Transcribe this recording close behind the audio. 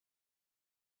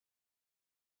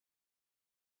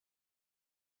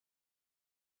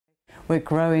We're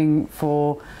growing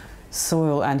for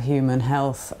soil and human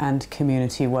health and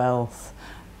community wealth.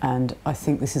 And I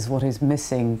think this is what is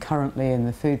missing currently in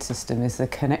the food system, is the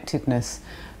connectedness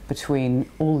between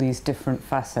all these different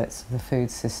facets of the food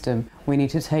system. We need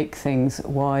to take things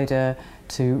wider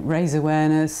to raise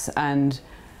awareness, and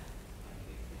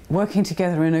working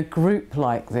together in a group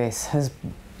like this has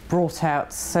brought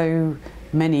out so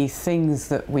many things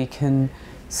that we can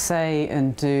say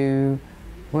and do,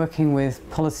 working with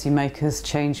policymakers,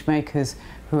 change makers,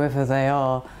 whoever they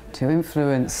are, to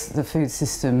influence the food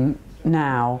system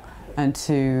now and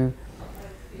to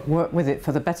work with it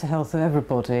for the better health of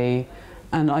everybody.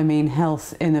 And I mean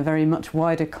health in a very much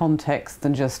wider context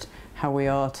than just how we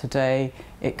are today.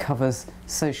 It covers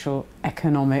social,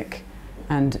 economic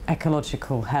and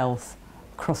ecological health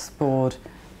across the board.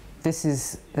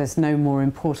 There's no more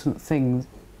important thing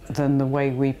than the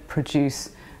way we produce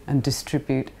and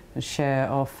distribute and share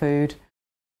our food.